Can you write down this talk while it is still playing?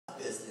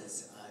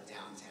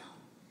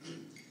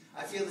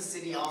feel the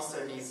city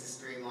also needs to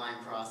streamline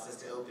process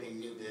to opening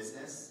new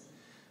business,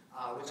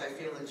 which I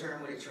feel in turn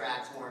would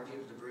attract more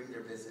people to bring their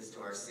business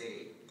to our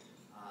city.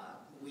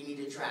 We need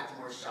to attract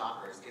more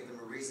shoppers, give them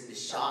a reason to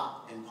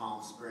shop in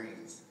Palm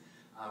Springs.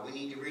 We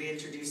need to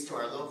reintroduce to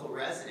our local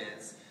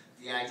residents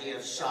the idea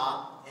of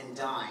shop and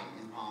dine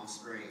in Palm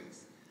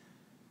Springs.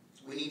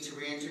 We need to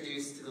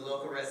reintroduce to the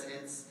local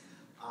residents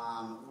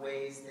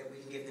ways that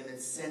we can give them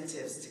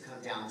incentives to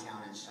come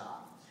downtown and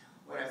shop.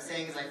 What I'm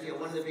saying is I feel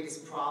one of the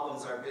biggest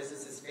problems our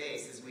businesses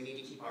face is we need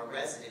to keep our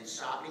residents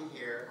shopping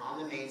here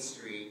on the main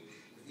street.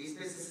 If these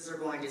businesses are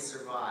going to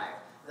survive,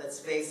 let's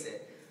face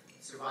it,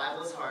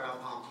 survival is hard on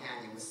Palm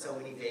Canyon with so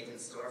many vacant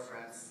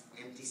storefronts.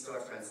 Empty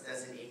storefronts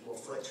doesn't equal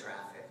foot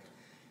traffic.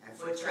 And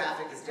foot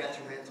traffic is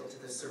detrimental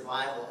to the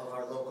survival of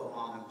our local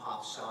mom and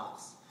pop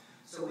shops.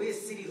 So we as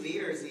city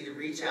leaders need to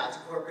reach out to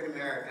corporate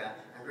America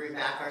and bring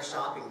back our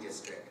shopping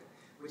district,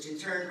 which in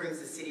turn brings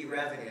the city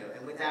revenue.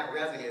 And with that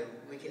revenue,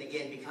 we can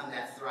again become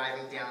that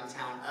thriving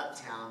downtown,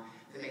 uptown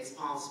that makes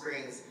Palm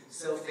Springs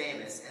so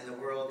famous and the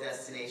world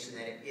destination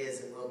that it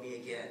is and will be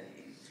again.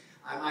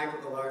 I'm Michael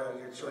Gallardo,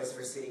 your choice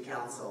for City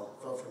Council.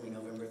 Vote for me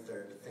November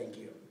 3rd. Thank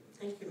you.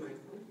 Thank you,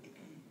 Michael.